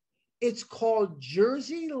myself. It's called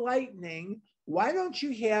Jersey Lightning. Why don't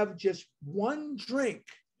you have just one drink?"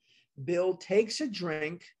 Bill takes a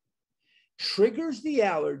drink, triggers the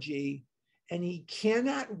allergy, and he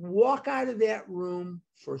cannot walk out of that room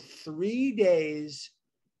for 3 days,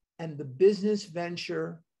 and the business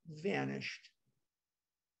venture vanished.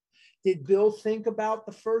 Did Bill think about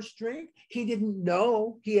the first drink? He didn't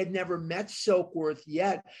know. He had never met Silkworth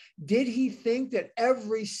yet. Did he think that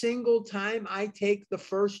every single time I take the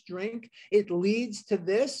first drink, it leads to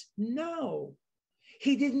this? No,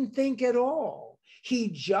 he didn't think at all. He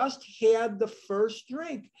just had the first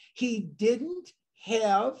drink. He didn't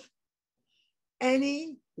have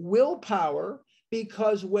any willpower,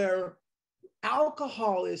 because where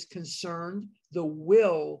alcohol is concerned, the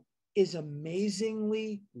will is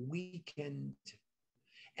amazingly weakened.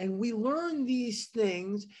 And we learn these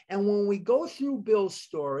things. And when we go through Bill's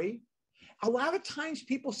story, a lot of times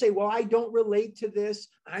people say, well, I don't relate to this.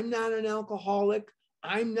 I'm not an alcoholic.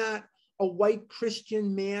 I'm not a white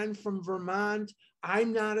Christian man from Vermont.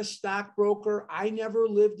 I'm not a stockbroker. I never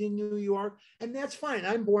lived in New York. And that's fine.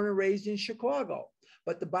 I'm born and raised in Chicago.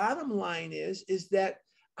 But the bottom line is that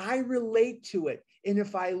I relate to it. And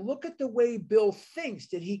if I look at the way Bill thinks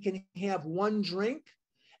that he can have one drink,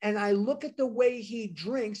 and I look at the way he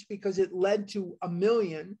drinks because it led to a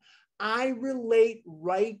million, I relate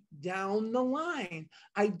right down the line.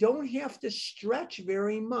 I don't have to stretch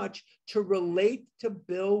very much to relate to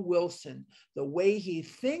Bill Wilson. The way he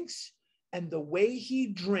thinks and the way he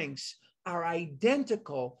drinks are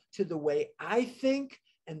identical to the way I think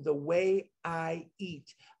and the way I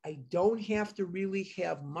eat. I don't have to really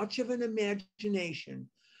have much of an imagination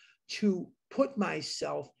to put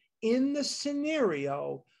myself in the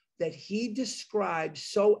scenario that he describes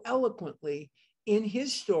so eloquently in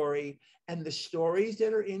his story and the stories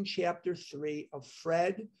that are in chapter 3 of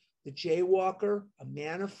Fred, the jaywalker, a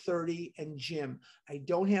man of 30, and Jim. I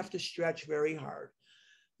don't have to stretch very hard.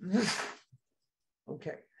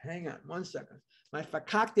 Okay, hang on 1 second. My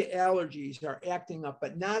fakakta allergies are acting up,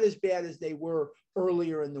 but not as bad as they were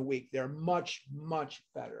earlier in the week. They're much, much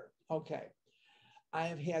better. Okay. I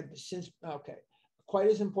have had since, okay. Quite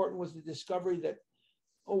as important was the discovery that,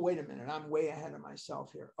 oh, wait a minute, I'm way ahead of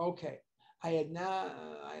myself here. Okay. I had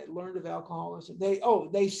learned of alcoholism.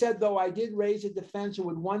 They said, though, I did raise a defense and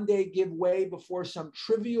would one day give way before some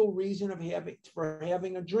trivial reason of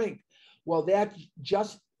having a drink. Well, that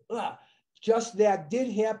just that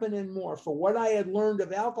did happen and more. For what I had learned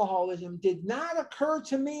of alcoholism did not occur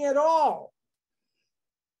to me at all.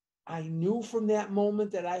 I knew from that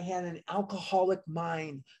moment that I had an alcoholic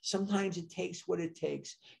mind. Sometimes it takes what it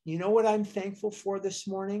takes. You know what I'm thankful for this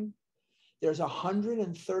morning? There's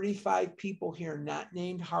 135 people here not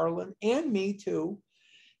named Harlan, and me too,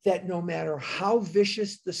 that no matter how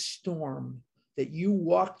vicious the storm that you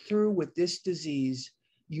walked through with this disease,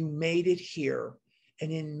 you made it here.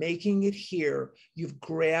 And in making it here, you've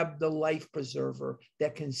grabbed the life preserver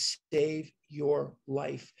that can save your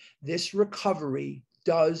life. This recovery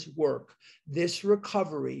does work. This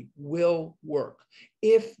recovery will work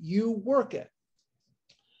if you work it.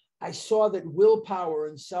 I saw that willpower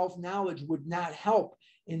and self-knowledge would not help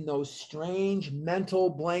in those strange mental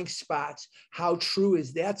blank spots. How true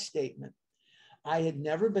is that statement? I had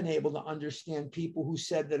never been able to understand people who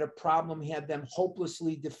said that a problem had them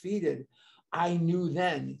hopelessly defeated. I knew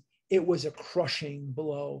then it was a crushing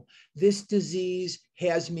blow. This disease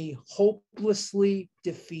has me hopelessly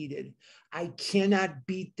defeated. I cannot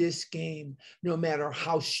beat this game, no matter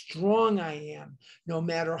how strong I am, no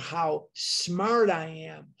matter how smart I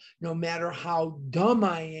am, no matter how dumb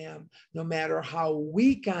I am, no matter how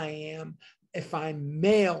weak I am. If I'm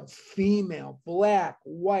male, female, black,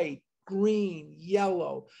 white, green,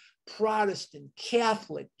 yellow, Protestant,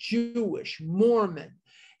 Catholic, Jewish, Mormon,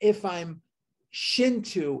 if I'm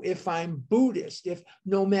Shinto, if I'm Buddhist, if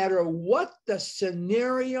no matter what the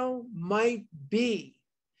scenario might be,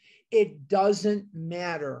 it doesn't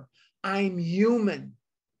matter. I'm human.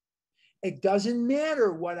 It doesn't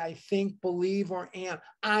matter what I think, believe, or am.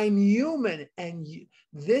 I'm human, and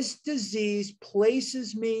this disease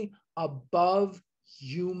places me above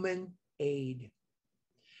human aid.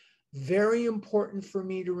 Very important for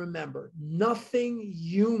me to remember. Nothing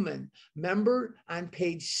human. Remember on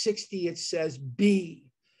page 60, it says B,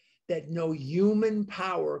 that no human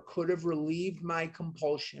power could have relieved my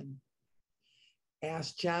compulsion.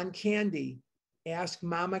 Ask John Candy. Ask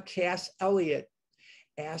Mama Cass Elliott.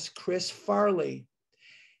 Ask Chris Farley.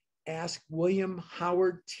 Ask William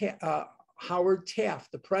Howard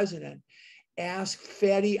Taft, the president. Ask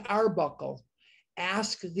Fatty Arbuckle.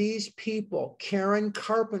 Ask these people, Karen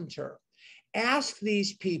Carpenter. Ask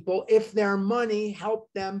these people if their money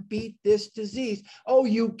helped them beat this disease. Oh,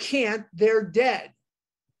 you can't, they're dead.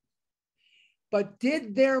 But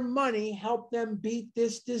did their money help them beat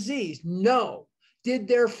this disease? No. Did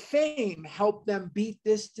their fame help them beat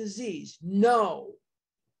this disease? No.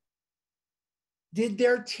 Did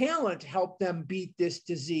their talent help them beat this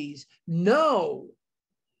disease? No.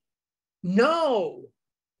 No.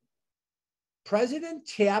 President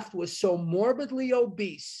Taft was so morbidly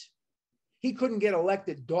obese, he couldn't get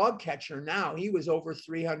elected dog catcher now. He was over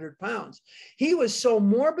 300 pounds. He was so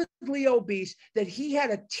morbidly obese that he had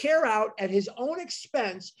to tear out at his own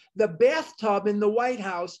expense the bathtub in the White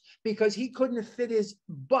House because he couldn't fit his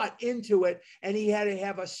butt into it. And he had to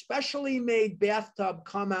have a specially made bathtub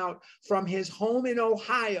come out from his home in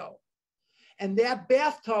Ohio. And that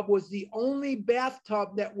bathtub was the only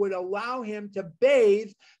bathtub that would allow him to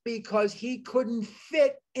bathe because he couldn't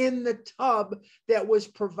fit in the tub that was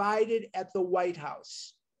provided at the White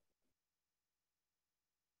House.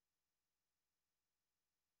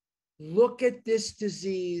 Look at this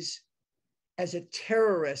disease as a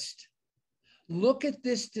terrorist. Look at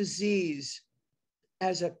this disease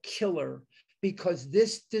as a killer, because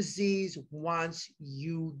this disease wants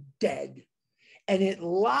you dead. And it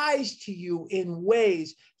lies to you in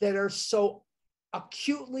ways that are so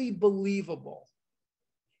acutely believable.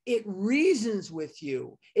 It reasons with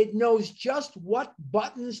you. It knows just what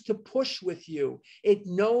buttons to push with you. It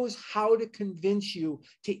knows how to convince you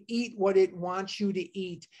to eat what it wants you to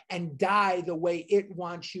eat and die the way it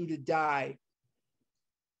wants you to die.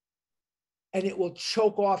 And it will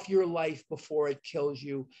choke off your life before it kills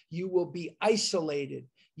you. You will be isolated.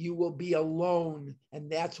 You will be alone.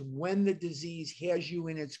 And that's when the disease has you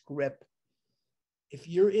in its grip. If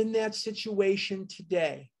you're in that situation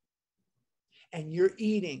today and you're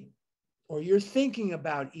eating or you're thinking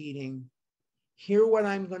about eating, hear what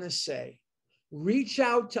I'm going to say. Reach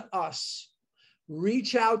out to us.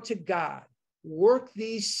 Reach out to God. Work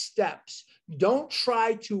these steps. Don't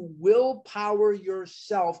try to willpower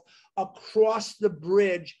yourself across the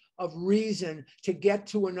bridge of reason to get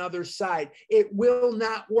to another side. It will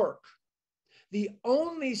not work. The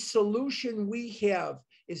only solution we have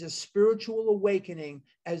is a spiritual awakening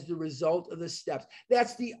as the result of the steps.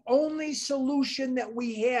 That's the only solution that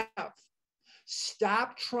we have.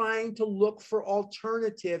 Stop trying to look for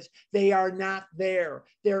alternatives. They are not there.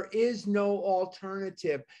 There is no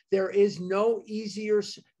alternative. There is no easier.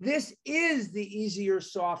 This is the easier,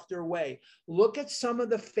 softer way. Look at some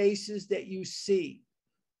of the faces that you see.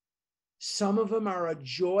 Some of them are a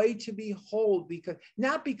joy to behold, because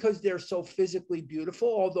not because they're so physically beautiful,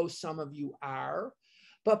 although some of you are,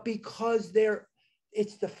 but because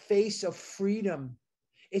it's the face of freedom.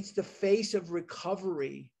 It's the face of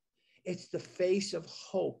recovery. It's the face of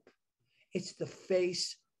hope. It's the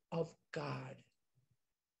face of God.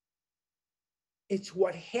 It's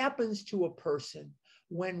what happens to a person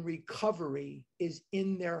when recovery is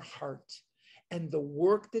in their heart. And the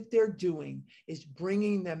work that they're doing is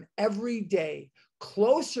bringing them every day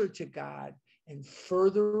closer to God and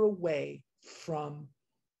further away from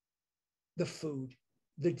the food,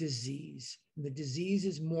 the disease. And the disease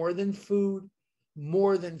is more than food.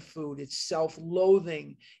 More than food. It's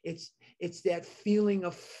self-loathing. It's that feeling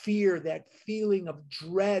of fear, that feeling of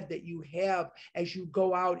dread that you have as you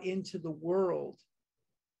go out into the world.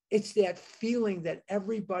 It's that feeling that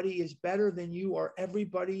everybody is better than you or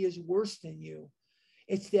everybody is worse than you.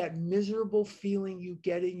 It's that miserable feeling you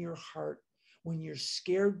get in your heart when you're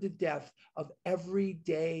scared to death of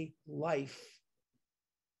everyday life.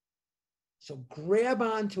 So grab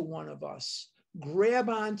onto one of us. Grab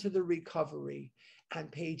onto the recovery. On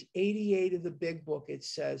page 88 of the big book, it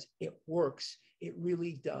says, it works. It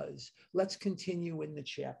really does. Let's continue in the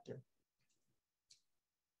chapter.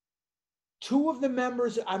 Two of the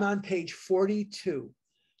members, I'm on page 42.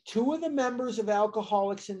 Two of the members of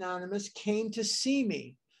Alcoholics Anonymous came to see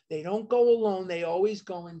me. They don't go alone. They always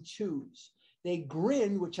go in twos. They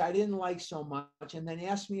grinned, which I didn't like so much, and then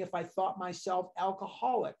asked me if I thought myself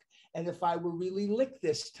alcoholic. And if I were really licked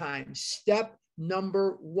this time, step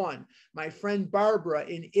number one. My friend Barbara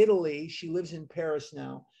in Italy, she lives in Paris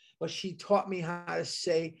now, but she taught me how to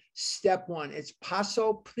say step one. It's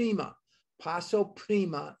passo prima. Passo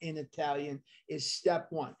prima in Italian is step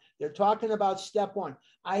one. They're talking about step one.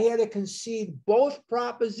 I had to concede both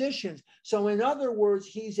propositions. So in other words,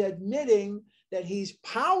 he's admitting that he's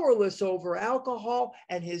powerless over alcohol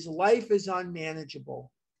and his life is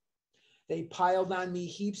unmanageable. They piled on me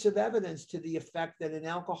heaps of evidence to the effect that an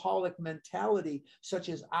alcoholic mentality, such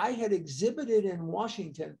as I had exhibited in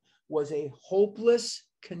Washington, was a hopeless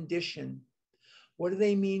condition. What do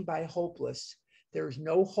they mean by hopeless? There's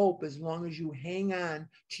no hope as long as you hang on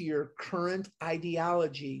to your current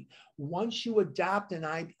ideology. Once you adopt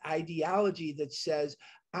an ideology that says,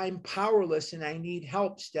 I'm powerless and I need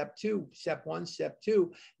help, step two, step one, step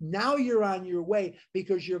two, now you're on your way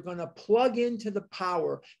because you're going to plug into the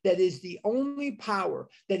power that is the only power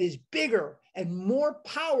that is bigger and more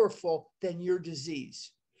powerful than your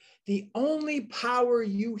disease. The only power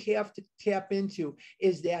you have to tap into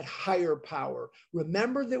is that higher power.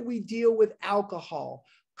 Remember that we deal with alcohol,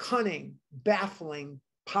 cunning, baffling,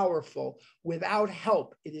 powerful. Without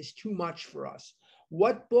help, it is too much for us.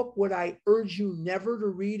 What book would I urge you never to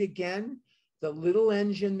read again? The Little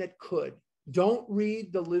Engine That Could. Don't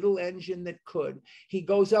read The Little Engine That Could. He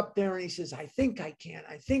goes up there and he says, I think I can,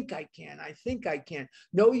 I think I can, I think I can.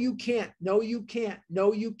 No, you can't. No, you can't.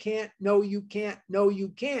 No, you can't. No, you can't. No, you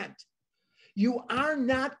can't. You are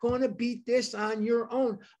not going to beat this on your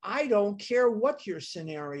own. I don't care what your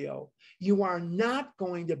scenario. You are not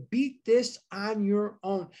going to beat this on your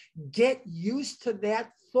own. Get used to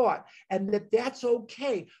that thought and that's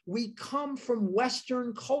okay. We come from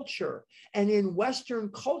Western culture. And in Western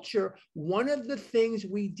culture, one of the things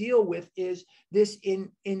we deal with is this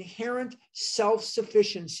inherent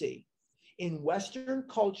self-sufficiency. In Western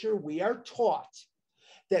culture, we are taught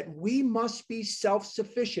that we must be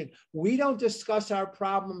self-sufficient. We don't discuss our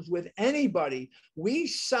problems with anybody. We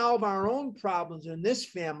solve our own problems in this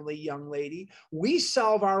family, young lady. We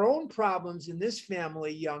solve our own problems in this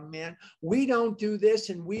family, young man. We don't do this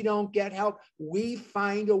and we don't get help. We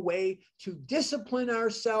find a way to discipline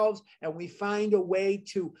ourselves and we find a way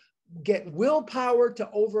to get willpower to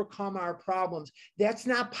overcome our problems. That's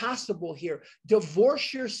not possible here.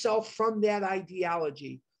 Divorce yourself from that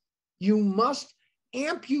ideology. You must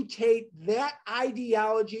amputate that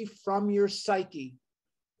ideology from your psyche.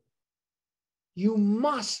 You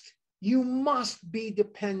must be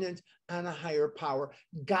dependent on a higher power.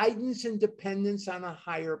 Guidance and dependence on a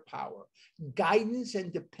higher power. Guidance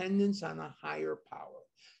and dependence on a higher power.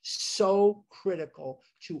 So critical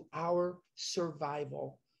to our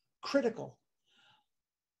survival. Critical.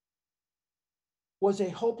 Was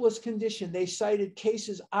a hopeless condition. They cited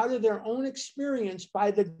cases out of their own experience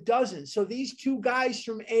by the dozen. So these two guys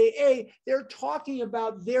from AA, they're talking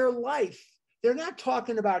about their life. They're not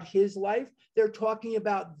talking about his life. They're talking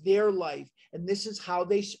about their life. And this is how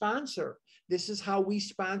they sponsor. This is how we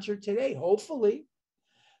sponsor today. Hopefully,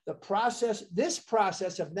 this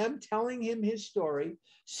process of them telling him his story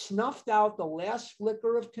snuffed out the last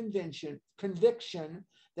flicker of conviction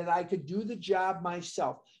that I could do the job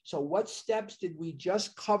myself. So what steps did we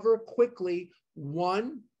just cover quickly?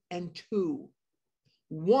 1 and 2.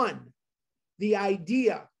 1, the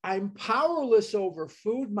idea I'm powerless over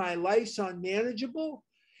food, my life's unmanageable.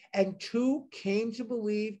 And 2, came to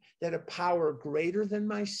believe that a power greater than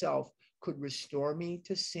myself could restore me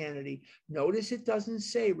to sanity. Notice it doesn't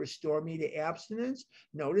say restore me to abstinence.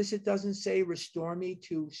 Notice it doesn't say restore me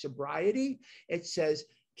to sobriety. It says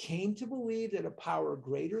came to believe that a power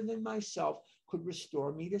greater than myself could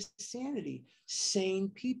restore me to sanity. Sane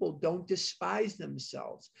people don't despise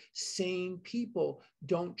themselves. Sane people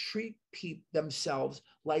don't treat themselves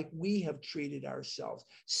like we have treated ourselves.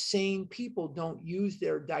 Sane people don't use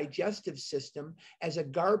their digestive system as a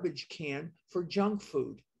garbage can for junk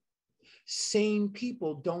food. Sane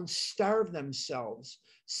people don't starve themselves.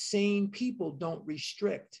 Sane people don't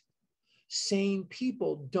restrict. Sane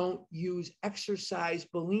people don't use exercise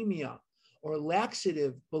bulimia or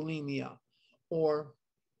laxative bulimia or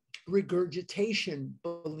regurgitation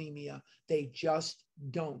bulimia. They just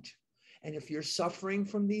don't. And if you're suffering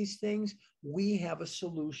from these things, we have a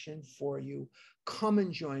solution for you. Come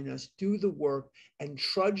and join us, do the work, and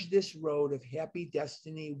trudge this road of happy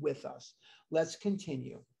destiny with us. Let's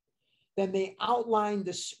continue. Then they outlined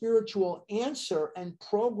the spiritual answer and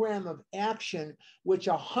program of action, which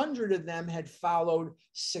 100 of them had followed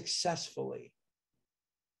successfully.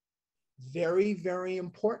 Very, very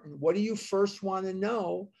important. What do you first want to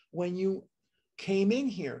know when you came in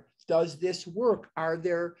here? Does this work? Are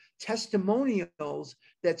there testimonials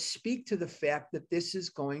that speak to the fact that this is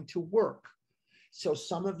going to work? So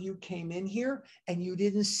some of you came in here and you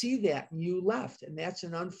didn't see that and you left. And that's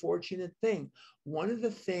an unfortunate thing. One of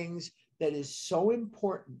the things that is so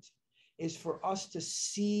important is for us to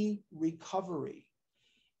see recovery.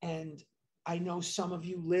 And I know some of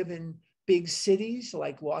you live in big cities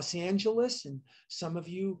like Los Angeles, and some of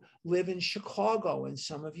you live in Chicago, and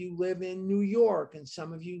some of you live in New York, and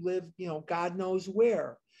some of you live, God knows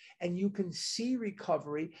where. And you can see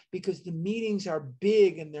recovery because the meetings are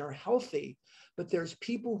big and they're healthy. But there's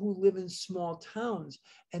people who live in small towns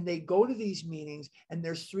and they go to these meetings and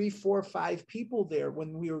there's 3, 4, 5 people there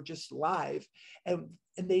when we were just live, and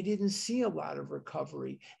they didn't see a lot of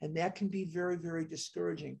recovery. And that can be very, very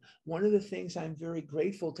discouraging. One of the things I'm very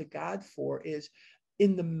grateful to God for is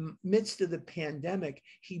in the midst of the pandemic,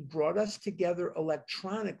 he brought us together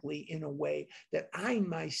electronically in a way that I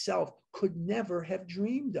myself could never have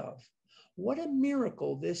dreamed of. What a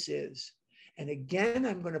miracle this is. And again,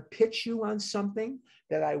 I'm going to pitch you on something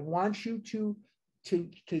that I want you to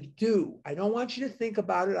do. I don't want you to think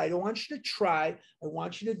about it. I don't want you to try. I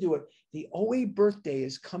want you to do it. The OA birthday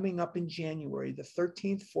is coming up in January. The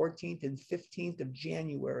 13th, 14th, and 15th of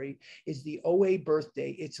January is the OA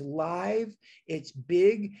birthday. It's live. It's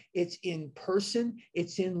big. It's in person.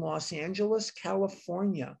 It's in Los Angeles,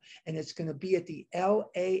 California. And it's going to be at the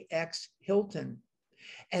LAX Hilton.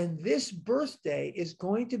 And this birthday is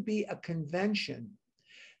going to be a convention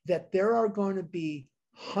that there are going to be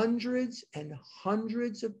hundreds and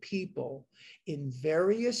hundreds of people in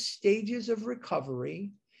various stages of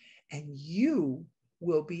recovery, and you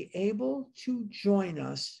will be able to join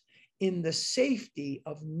us in the safety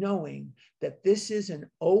of knowing that this is an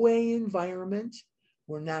OA environment.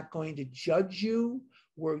 We're not going to judge you.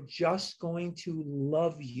 We're just going to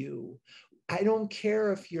love you. I don't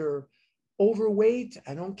care if you're overweight.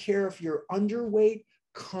 I don't care if you're underweight.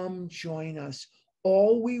 Come join us.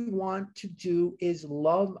 All we want to do is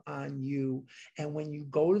love on you. And when you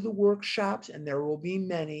go to the workshops, and there will be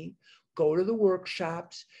many, go to the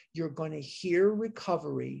workshops, you're going to hear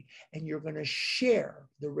recovery, and you're going to share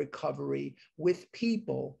the recovery with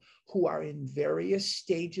people who are in various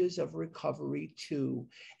stages of recovery too.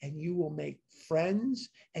 And you will make friends,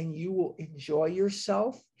 and you will enjoy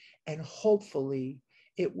yourself, and hopefully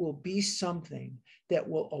it will be something that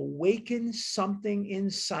will awaken something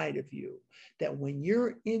inside of you, that when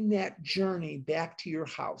you're in that journey back to your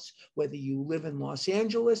house, whether you live in Los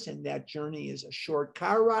Angeles and that journey is a short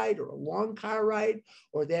car ride or a long car ride,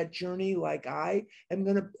 or that journey like I am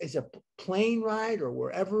going to is a plane ride, or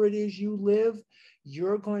wherever it is you live,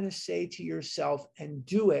 you're going to say to yourself and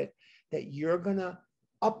do it, that you're going to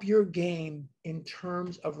up your game in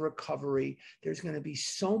terms of recovery. There's going to be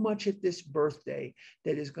so much at this birthday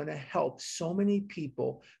that is going to help so many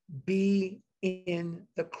people be in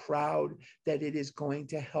the crowd that it is going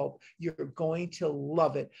to help. You're going to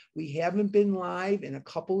love it. We haven't been live in a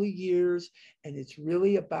couple of years, and it's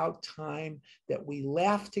really about time that we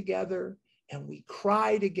laugh together and we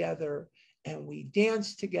cry together and we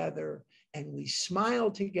dance together and we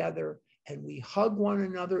smile together and we hug one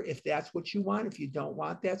another if that's what you want. If you don't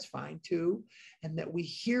want, that's fine too. And that we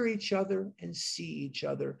hear each other and see each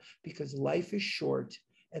other, because life is short.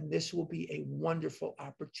 And this will be a wonderful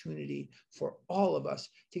opportunity for all of us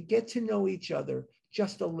to get to know each other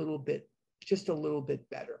just a little bit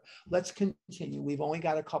better. Let's continue. We've only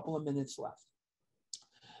got a couple of minutes left.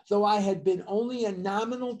 Though I had been only a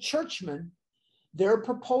nominal churchman, their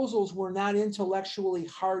proposals were not intellectually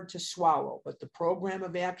hard to swallow, but the program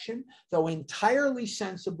of action, though entirely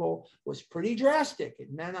sensible, was pretty drastic.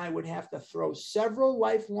 It meant I would have to throw several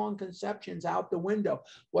lifelong conceptions out the window.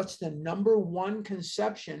 What's the number one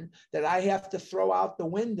conception that I have to throw out the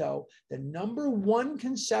window? The number one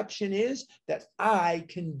conception is that I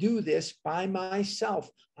can do this by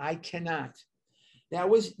myself. I cannot. That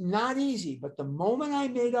was not easy, but the moment I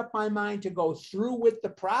made up my mind to go through with the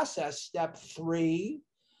process, step 3,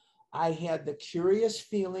 I had the curious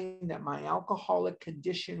feeling that my alcoholic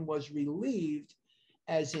condition was relieved,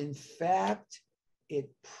 as in fact, it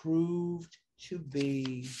proved to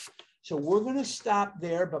be. So we're going to stop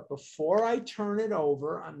there, but before I turn it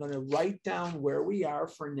over, I'm going to write down where we are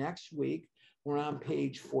for next week. We're on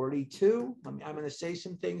page 42. I'm going to say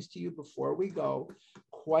some things to you before we go.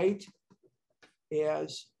 Quite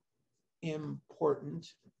as important.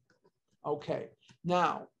 Okay,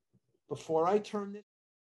 now, before I turn this